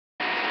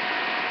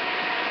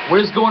What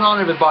is going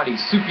on, everybody?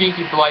 Super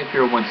Yankee for Life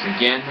here once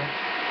again.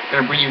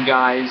 Gonna bring you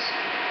guys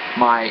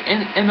my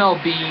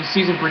MLB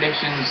season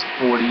predictions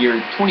for the year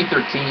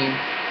 2013.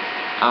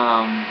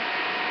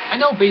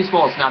 I know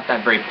baseball is not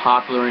that very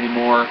popular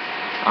anymore,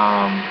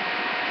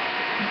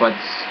 but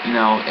you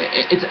know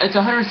it's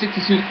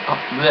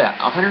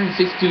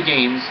 162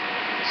 games,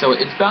 so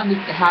it's bound to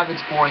have its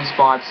boring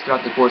spots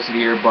throughout the course of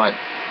the year. But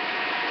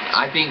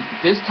I think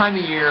this time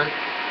of year,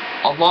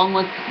 along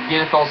with the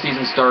NFL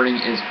season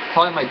starting, is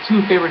probably my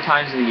two favorite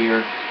times of the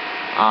year.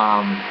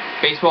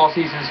 Baseball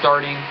season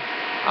starting,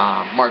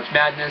 March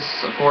Madness,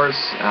 of course,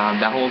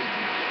 that whole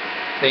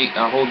thing,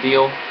 whole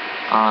deal.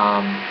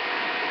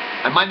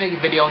 I might make a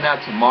video on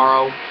that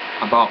tomorrow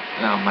about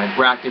my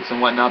brackets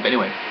and whatnot. But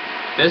anyway,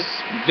 this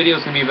video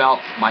is going to be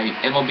about my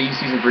MLB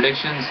season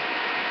predictions.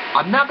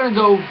 I'm not going to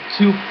go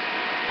too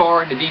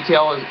far into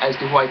detail as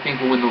to who I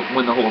think will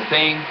win the whole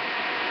thing,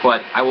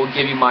 but I will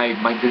give you my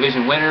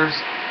division winners,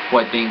 who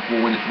I think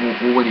will win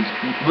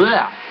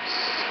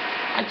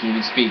I can't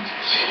even speak.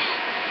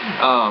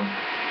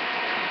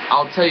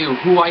 I'll tell you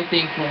who I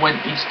think will win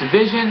each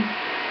division,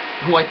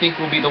 who I think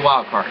will be the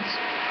wild cards.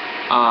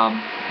 I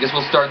guess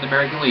we'll start in the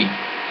American League.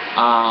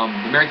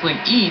 The American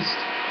League East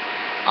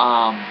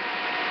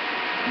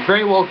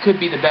very well could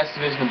be the best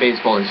division of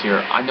baseball this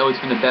year. I know it's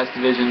been the best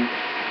division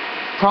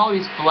probably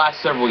for the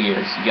last several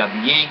years. You got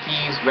the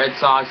Yankees, Red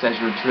Sox as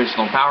your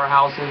traditional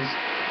powerhouses,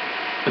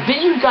 but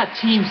then you've got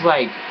teams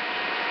like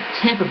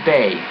Tampa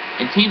Bay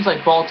and teams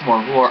like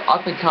Baltimore who are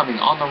up and coming,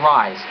 on the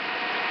rise.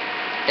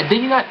 And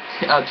then you got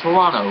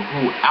Toronto,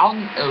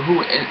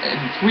 who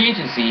in free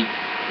agency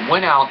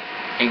went out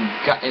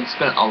and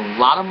spent a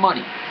lot of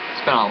money.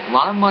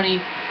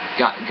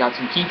 Got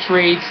some key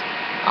trades,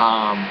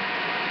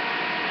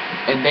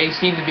 and they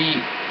seem to be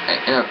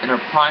in a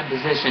prime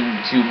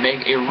position to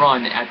make a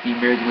run at the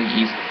American League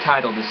East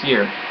title this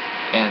year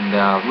and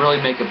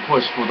really make a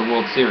push for the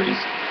World Series.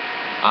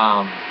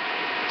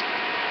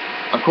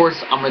 Of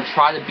course, I'm going to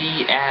try to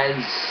be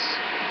as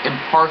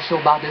impartial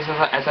about this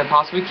as I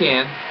possibly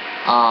can,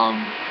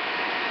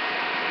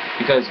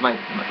 because my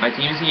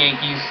team is the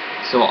Yankees,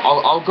 so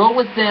I'll go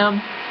with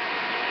them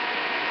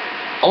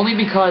only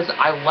because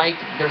I like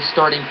their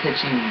starting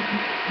pitching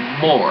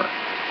more.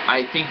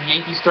 I think the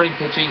Yankees starting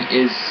pitching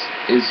is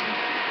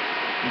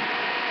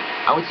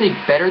I would say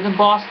better than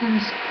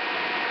Boston's.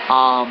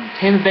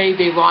 Tampa Bay,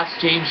 they lost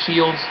James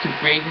Shields to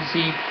free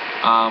agency,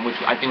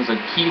 which I think was a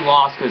key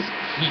loss because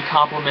he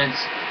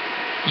complements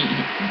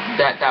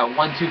that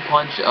 1-2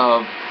 punch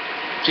of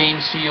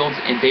James Shields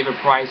and David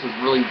Price was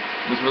really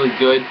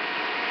good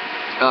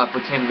for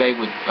Tampa Bay.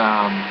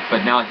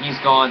 But now that he's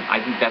gone, I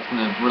think that's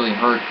going to really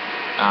hurt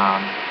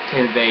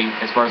Tampa Bay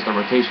as far as the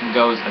rotation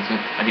goes. I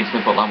think it's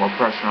going to put a lot more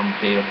pressure on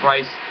David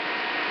Price.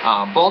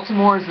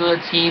 Baltimore is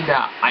another team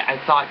that I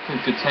thought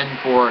could contend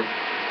for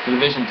the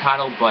division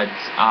title, but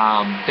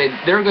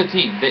they're a good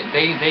team. They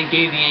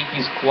gave the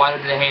Yankees quite a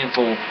bit of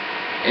handful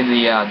in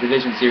the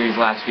division series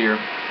last year.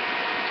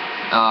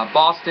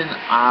 Boston,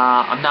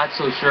 I'm not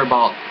so sure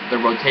about the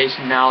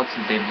rotation now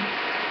since they've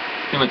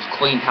pretty much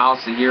cleaned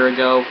house a year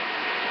ago.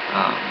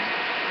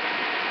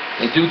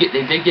 They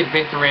did get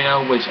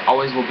Victorino, which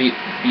always will be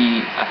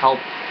a help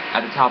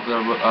at the top of the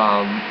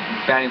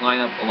batting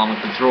lineup, along with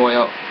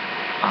Pedroia,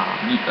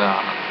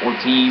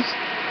 Ortiz.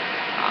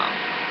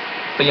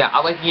 But yeah,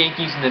 I like the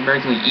Yankees in the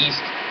American League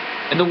East.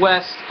 In the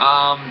West,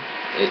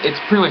 it's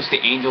pretty much the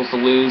Angels to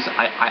lose.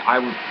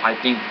 I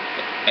think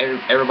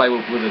everybody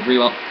would agree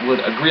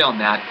on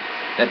that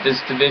this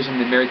division,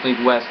 the American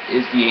League West,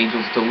 is the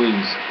Angels to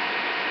lose.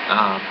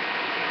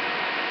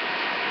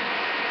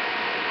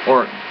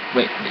 Or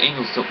wait, the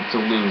Angels to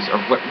lose, or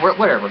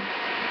whatever.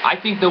 I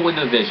think they'll win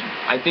the division.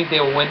 I think they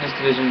will win this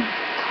division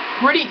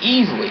pretty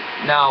easily.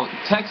 Now,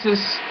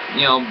 Texas,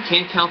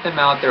 can't count them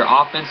out. Their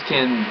offense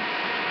can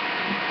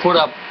put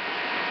up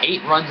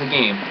 8 runs a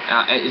game.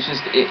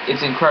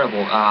 It's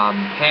incredible.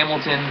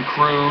 Hamilton,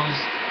 Cruz,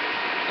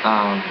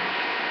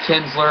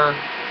 Kinsler.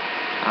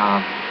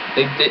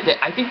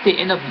 I think they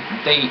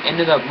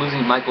ended up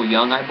losing Michael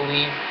Young, I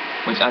believe,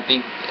 which I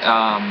think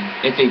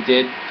if they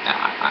did,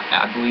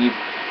 I believe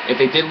if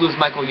they did lose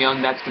Michael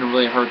Young, that's going to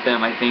really hurt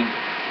them, I think.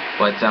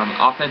 But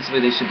offensively,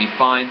 they should be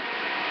fine.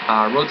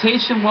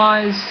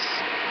 Rotation-wise,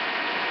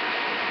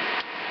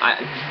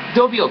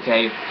 they'll be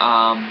okay.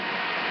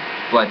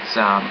 But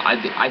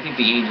I think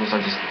the Angels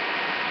are just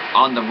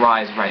on the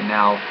rise right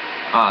now.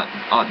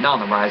 Not on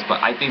the rise,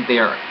 but I think they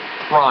are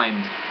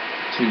primed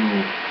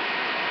to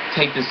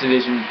take this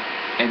division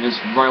and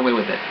just run away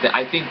with it.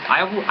 I think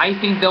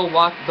they'll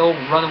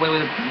run away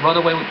with it.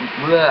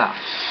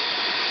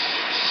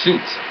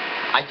 Shoot,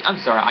 I'm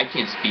sorry, I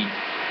can't speak.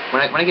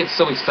 When I get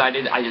so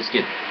excited, I just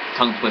get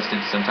tongue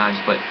twisted sometimes.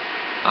 But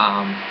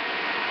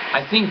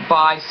I think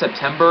by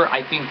September,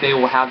 I think they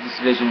will have this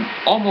division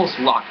almost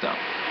locked up.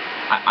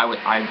 I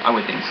would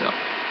think so.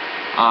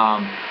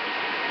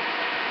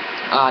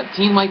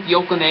 Team like the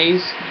Oakland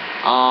A's,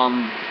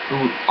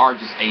 who are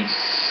just a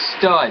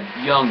stud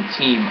young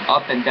team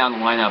up and down the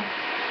lineup.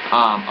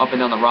 up and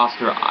down the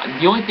roster.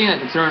 The only thing that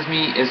concerns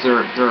me is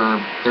their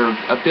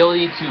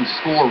ability to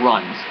score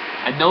runs.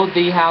 I know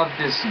they have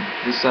this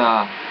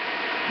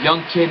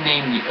young kid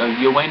named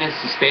Yoenis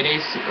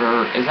Cespedes,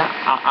 or is that,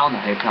 I don't know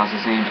how you pronounce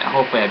his name.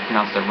 Hopefully I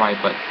pronounced it right,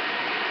 but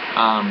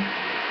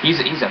he's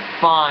a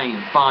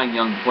fine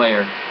young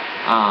player.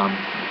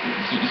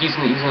 He's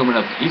gonna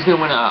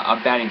win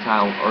a batting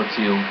title or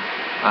two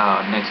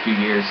next few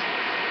years.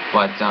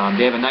 But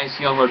they have a nice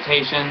young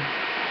rotation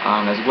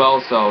as well,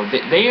 so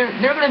they're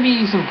gonna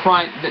be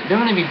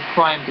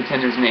prime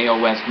contenders in the AL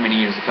West for many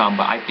years to come.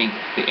 But I think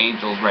the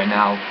Angels right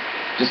now,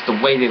 just the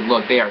way they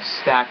look, they are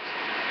stacked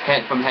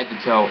from head to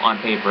toe on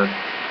paper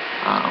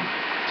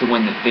to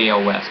win the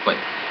AL West. But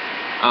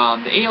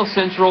the AL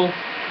Central,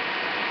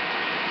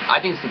 I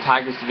think it's the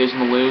Tigers' division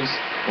to lose,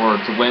 or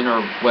to win,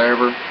 or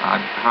whatever.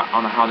 I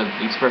don't know how the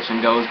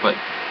expression goes, but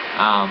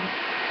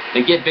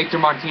they get Victor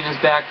Martinez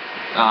back,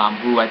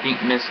 who I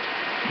think missed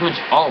pretty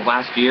much all of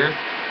last year.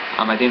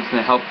 I think it's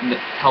going to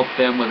help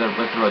them with the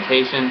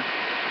rotation.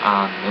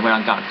 They went out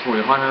and got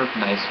Torrey Hunter,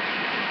 nice,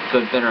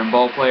 good veteran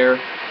ball player.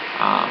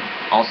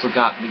 Also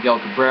got Miguel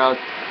Cabrera,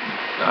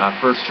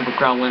 first Triple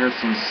Crown winner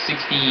since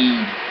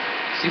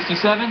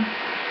 '67,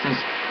 since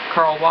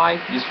Carl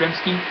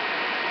Yastrzemski.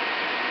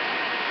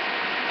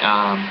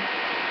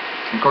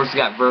 Of course, we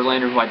got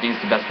Verlander, who I think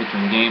is the best pitcher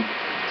in the game.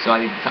 So I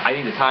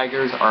think the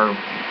Tigers are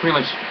pretty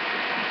much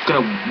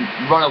going to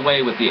run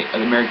away with the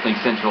American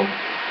League Central.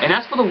 And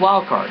as for the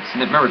wild cards,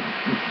 and remember,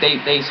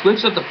 they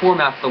switched up the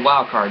format for the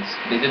wild cards.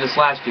 They did this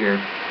last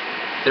year.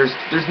 There's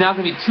now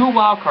going to be 2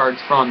 wild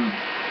cards from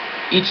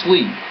each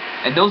league,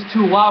 and those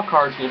 2 wild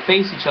cards will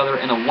face each other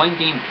in a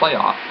 1-game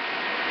playoff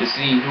to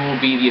see who will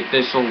be the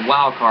official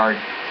wild card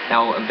that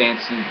will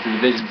advance into the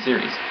division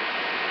series.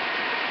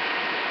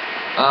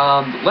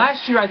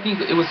 Last year, I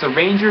think it was the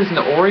Rangers and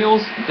the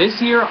Orioles.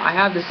 This year, I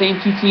have the same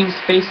 2 teams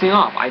facing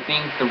off. I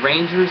think the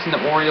Rangers and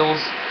the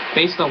Orioles,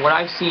 based on what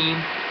I've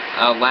seen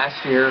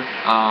last year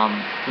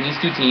from these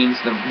 2 teams,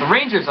 the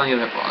Rangers, on the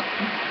other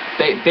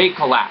hand, they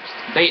collapsed.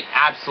 They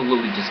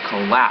absolutely just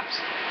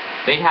collapsed.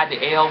 They had the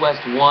AL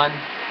West won.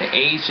 The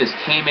A's just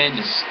came in,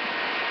 just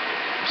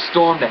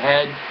stormed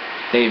ahead.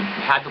 They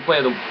had to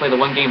play the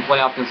 1-game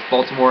playoff against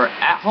Baltimore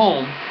at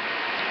home,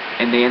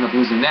 and they ended up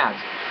losing that.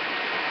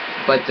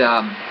 But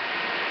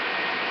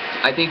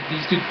I think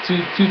these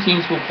two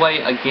teams will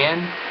play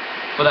again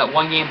for that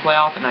 1-game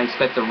playoff, and I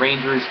expect the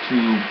Rangers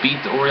to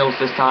beat the Orioles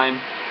this time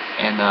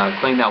and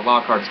claim that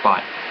wild card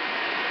spot.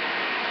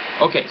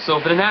 Okay, so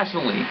for the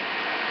National League,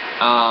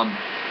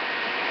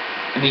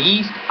 in the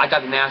East, I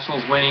got the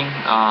Nationals winning.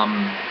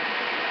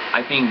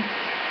 I think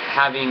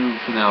having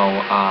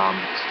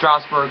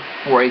Strasburg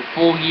for a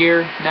full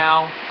year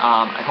now,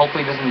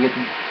 hopefully doesn't get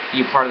to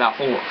be a part of that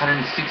whole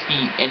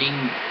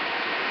 160-inning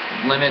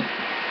limit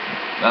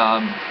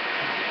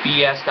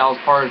BS that was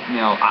part of.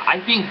 I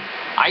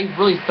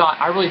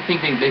really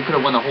think they could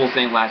have won the whole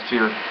thing last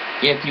year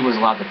if he was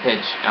allowed to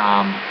pitch.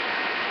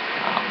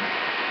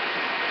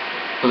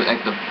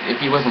 If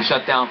he wasn't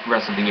shut down for the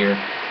rest of the year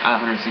at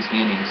 160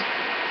 innings.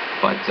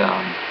 But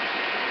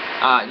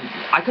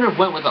I could have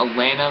went with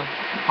Atlanta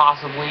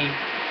possibly,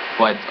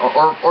 but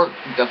or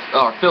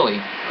Philly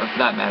for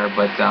that matter.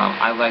 But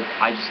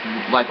I just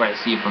like what I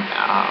see from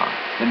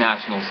the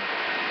Nationals.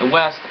 The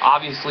West,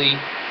 obviously,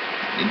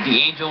 the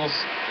Angels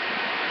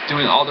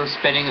doing all their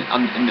spending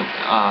in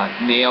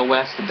the AL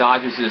West. The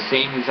Dodgers do the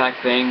same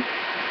exact thing.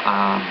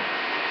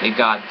 They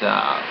got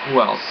who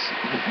else?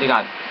 They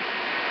got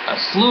a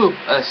slew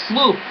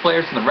of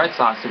players from the Red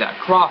Sox. They got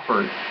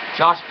Crawford,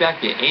 Josh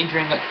Beckett,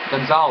 Adrian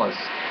Gonzalez.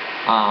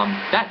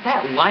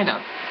 That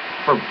lineup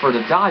for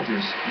the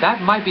Dodgers,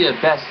 that might be the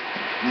best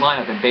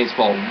lineup in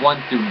baseball,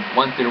 1 through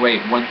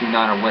 8, 1 through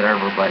 9, or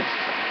whatever. But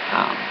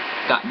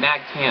got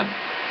Matt Kemp,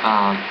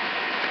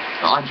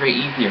 Andre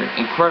Ethier,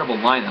 incredible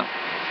lineup.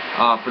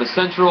 For the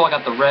Central, I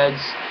got the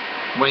Reds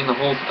winning the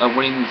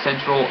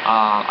Central.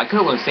 I could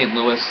have won St.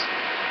 Louis.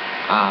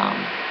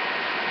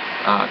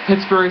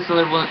 Pittsburgh's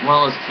another one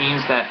of those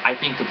teams that I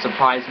think could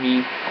surprise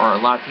me, or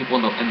a lot of people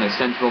in the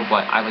Central,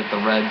 but I like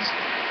the Reds.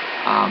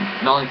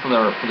 Not only for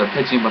their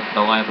pitching, but for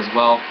the lineup as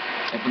well.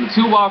 And from the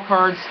 2 wild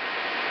cards,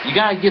 you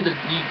gotta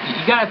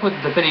put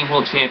the defending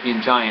world champion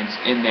Giants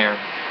in there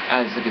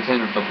as the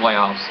contender for the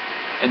playoffs,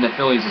 and the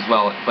Phillies as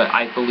well. But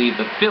I believe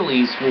the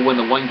Phillies will win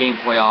the 1-game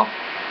playoff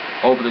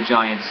over the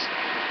Giants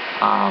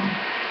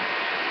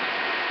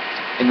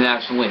in the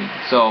National League.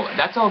 So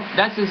that's all. Son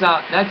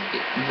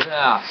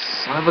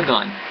of a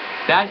gun.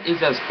 That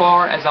is as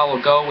far as I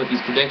will go with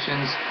these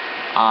predictions.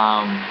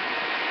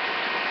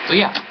 So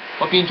yeah,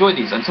 hope you enjoyed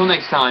these. Until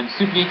next time,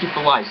 Super Yankee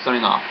for Life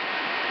signing off.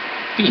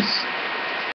 Peace.